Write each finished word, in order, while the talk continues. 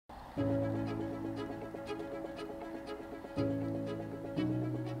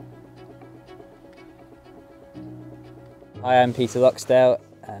Hi, I'm Peter Loxdale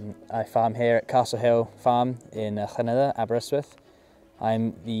and I farm here at Castle Hill farm in Llanelli, Aberystwyth.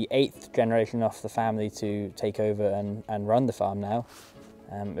 I'm the 8th generation of the family to take over and run the farm now,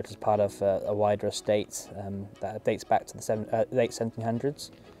 which is part of a wider estate that dates back to the late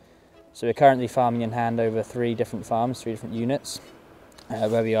 1700s. So we're currently farming in hand over 3 different farms, 3 different units.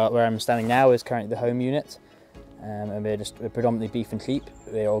 Where I'm standing now is currently the home unit. And we're predominantly beef and sheep.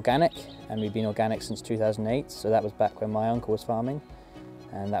 We're organic, and we've been organic since 2008, so that was back when my uncle was farming,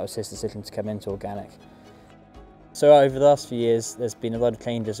 and that was his decision to come into organic. So over the last few years, there's been a lot of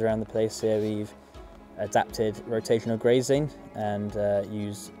changes around the place here. We've adapted rotational grazing and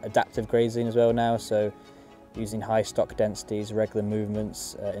use adaptive grazing as well now, so using high stock densities, regular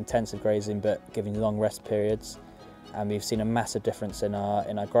movements, intensive grazing, but giving long rest periods. And we've seen a massive difference in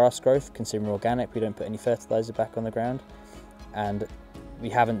our grass growth, consumer organic. We don't put any fertiliser back on the ground, and we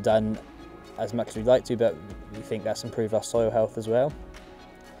haven't done as much as we'd like to, but we think that's improved our soil health as well.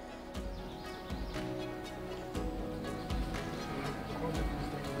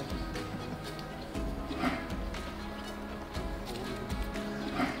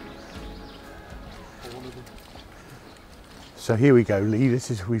 So here we go, Lee.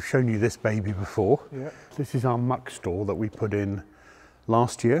 We've shown you this baby before. Yeah. This is our muck store that we put in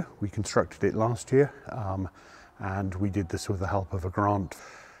last year. We constructed it last year, and we did this with the help of a grant.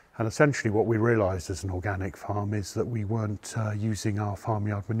 And essentially what we realised as an organic farm is that we weren't using our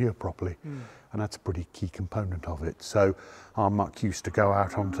farmyard manure properly. And that's a pretty key component of it. So our muck used to go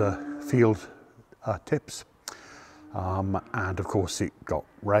out onto field tips. And of course it got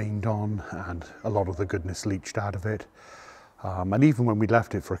rained on and a lot of the goodness leached out of it. And even when we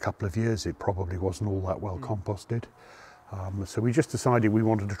left it for a couple of years, it probably wasn't all that well composted. So we just decided we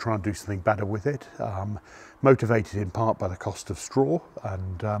wanted to try and do something better with it, motivated in part by the cost of straw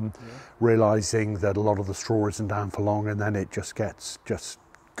and realising that a lot of the straw isn't down for long and then it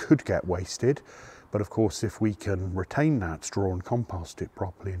could get wasted. But of course, if we can retain that straw and compost it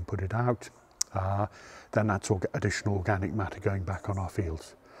properly and put it out, then that's additional organic matter going back on our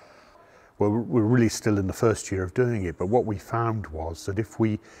fields. Well, we're really still in the first year of doing it, but what we found was that if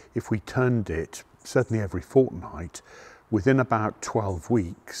we turned it, certainly every fortnight, within about 12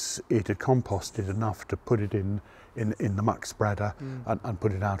 weeks, it had composted enough to put it in the muck spreader and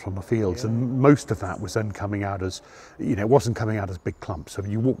put it out on the fields. And most of that was then coming out as, it wasn't coming out as big clumps. So when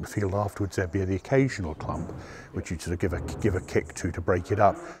you walk the field afterwards, there'd be the occasional clump, which you'd sort of give a kick to break it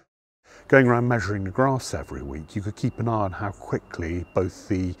up. Going around measuring the grass every week, you could keep an eye on how quickly both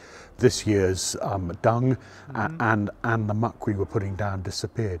this year's dung and the muck we were putting down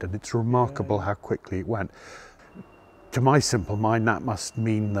disappeared, and it's remarkable how quickly it went. To my simple mind, that must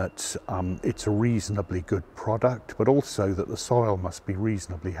mean that it's a reasonably good product, but also that the soil must be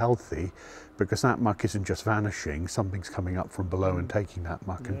reasonably healthy, because that muck isn't just vanishing, something's coming up from below and taking that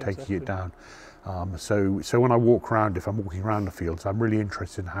muck and taking it down. So when I walk around, if I'm walking around the fields, I'm really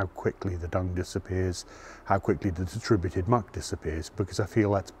interested in how quickly the dung disappears, how quickly the distributed muck disappears, because I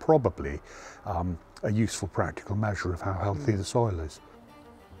feel that's probably a useful practical measure of how healthy the soil is.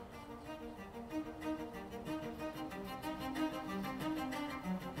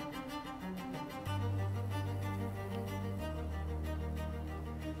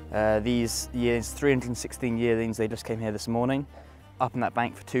 These 316 yearlings, they just came here this morning, up in that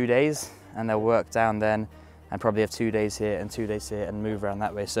bank for 2 days, and they'll work down then and probably have 2 days here and 2 days here and move around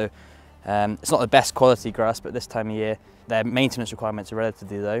that way. So it's not the best quality grass, but this time of year their maintenance requirements are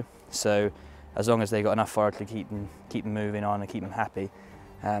relatively low. So as long as they've got enough forage to keep them moving on and keep them happy,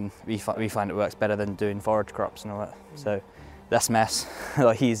 we find it works better than doing forage crops and all that. So less mess, a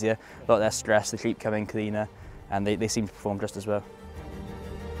lot easier, a lot less stress, the sheep come in cleaner, and they seem to perform just as well.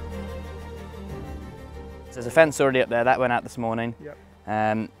 There's a fence already up there, that went out this morning. Yep.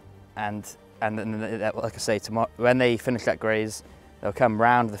 And then, like I say, tomorrow, when they finish that graze, they'll come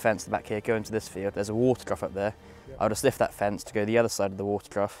round the fence back here, go into this field. There's a water trough up there. Yep. I'll just lift that fence to go the other side of the water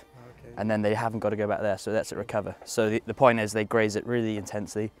trough, and then they haven't got to go back there, so that's it recover. So the point is they graze it really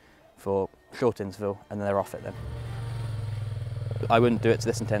intensely for short interval, and then they're off it then. I wouldn't do it to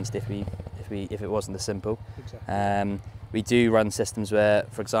this intensity if it wasn't this simple. Exactly. We do run systems where,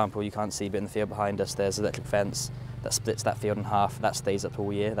 for example, you can't see, but in the field behind us there's an electric fence that splits that field in half. That stays up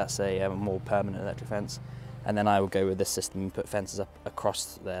all year. That's a more permanent electric fence. And then I will go with this system and put fences up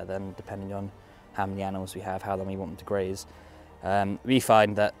across there then, depending on how many animals we have, how long we want them to graze. We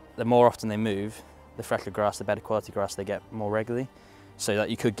find that the more often they move, the fresher grass, the better quality grass they get more regularly. So that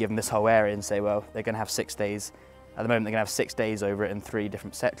you could give them this whole area and say, well, they're going to have 6 days At the moment they're going to have 6 days over it in 3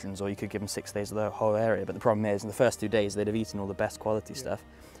 different sections, or you could give them 6 days of the whole area. But the problem is, in the first 2 days they'd have eaten all the best quality stuff,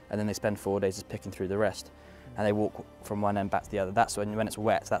 and then they spend 4 days just picking through the rest. And they walk from one end back to the other. That's when it's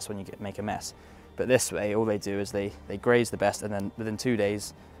wet, that's when you make a mess. But this way, all they do is they graze the best, and then within 2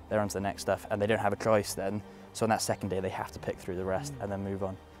 days they're on to the next stuff, and they don't have a choice then. So on that second day they have to pick through the rest and then move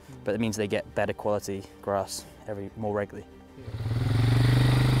on. But it means they get better quality grass more regularly.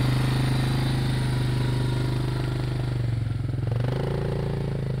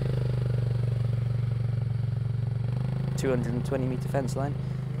 220-metre fence line.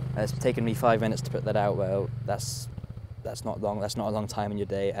 It's taken me 5 minutes to put that out. Well, that's not long. That's not a long time in your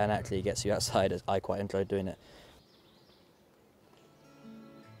day, and actually it gets you outside. I quite enjoyed doing it.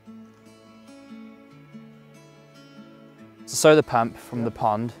 So the pump from the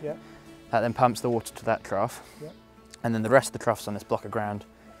pond, that then pumps the water to that trough, and then the rest of the troughs on this block of ground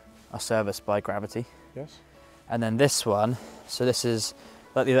are serviced by gravity. Yes. And then this one, so this is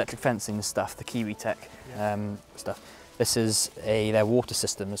like the electric fencing stuff, the Kiwi Tech stuff. This is their water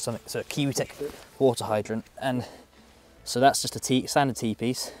system. So a Kiwi Tech water hydrant, and so that's just a standard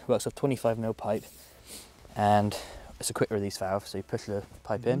T-piece. Works with 25mm pipe, and it's a quick release valve. So you push the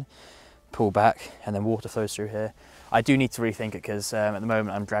pipe in, pull back, and then water flows through here. I do need to rethink it because at the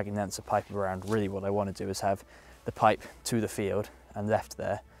moment I'm dragging lengths of pipe around. Really, what I want to do is have the pipe to the field and left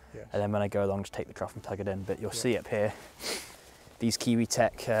there, and then when I go along, just take the trough and tug it in. But you'll see up here these Kiwi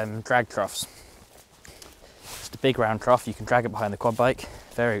Tech drag troughs. Just a big round trough. You can drag it behind the quad bike.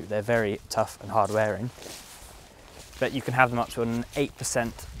 They're very tough and hard wearing. But you can have them up to an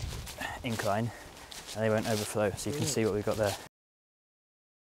 8% incline, and they won't overflow. So you can see what we've got there.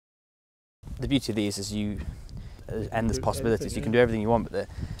 The beauty of these is endless possibilities. You can do everything you want with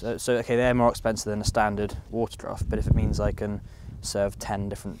it. So okay, they're more expensive than a standard water trough, but if it means I can serve 10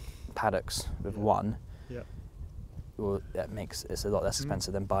 different paddocks with one, well, that makes it's a lot less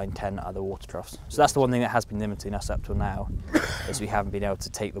expensive than buying 10 other water troughs. So that's the one thing that has been limiting us up till now, is we haven't been able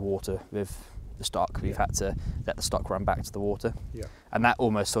to take the water with the stock. We've had to let the stock run back to the water, and that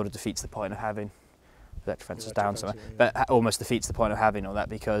almost sort of defeats the point of having electric fences down somewhere. But almost defeats the point of having all that,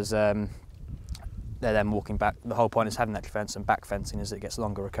 because they're then walking back. The whole point is having electric fence, and back fencing is it gets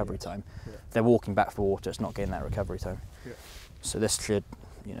longer recovery time. They're walking back for water, it's not getting that recovery time. So this should,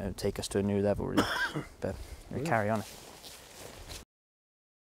 take us to a new level really. But we carry on.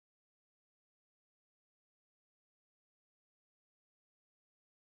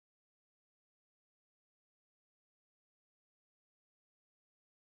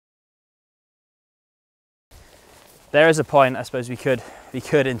 There is a point, I suppose we could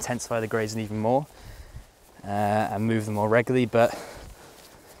intensify the grazing even more and move them more regularly, but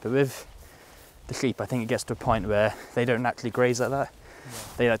with the sheep, I think it gets to a point where they don't naturally graze like that.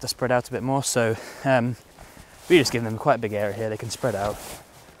 They like to spread out a bit more, so we just give them quite a big area here. They can spread out.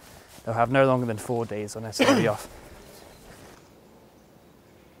 They'll have no longer than 4 days on SLB off.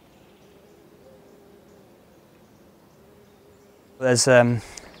 There's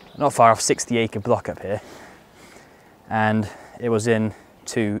not far off 60-acre block up here, and it was in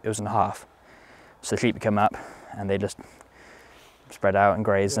a half. So the sheep would come up and they just spread out and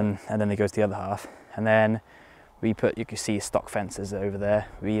graze, and then they go to the other half. And then we put, you can see stock fences over there.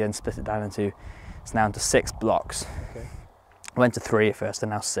 We then split it down it's now into 6 blocks. Went to 3 at first and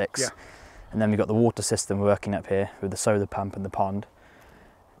now 6. And then we've got the water system working up here with the solar pump and the pond.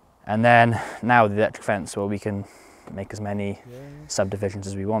 And then now with the electric fence, well, we can make as many subdivisions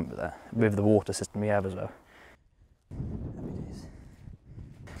as we want with that, with the water system we have as well.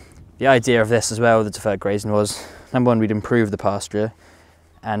 The idea of this as well with the deferred grazing was, number one, we'd improve the pasture,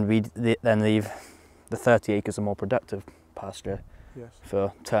 and we'd then leave the 30 acres of more productive pasture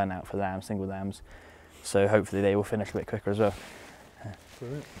for turnout for lambs, single lambs. So hopefully they will finish a bit quicker as well.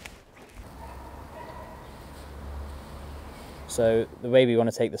 Brilliant. So the way we want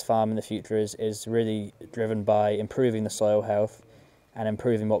to take this farm in the future is really driven by improving the soil health and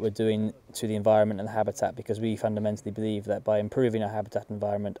improving what we're doing to the environment and the habitat, because we fundamentally believe that by improving our habitat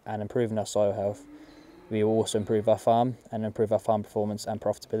environment and improving our soil health, we will also improve our farm and improve our farm performance and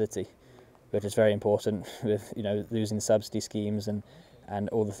profitability, which is very important with losing the subsidy schemes and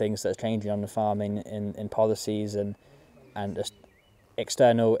all the things that are changing on the farming in policies and just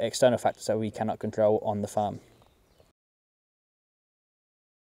external factors that we cannot control on the farm.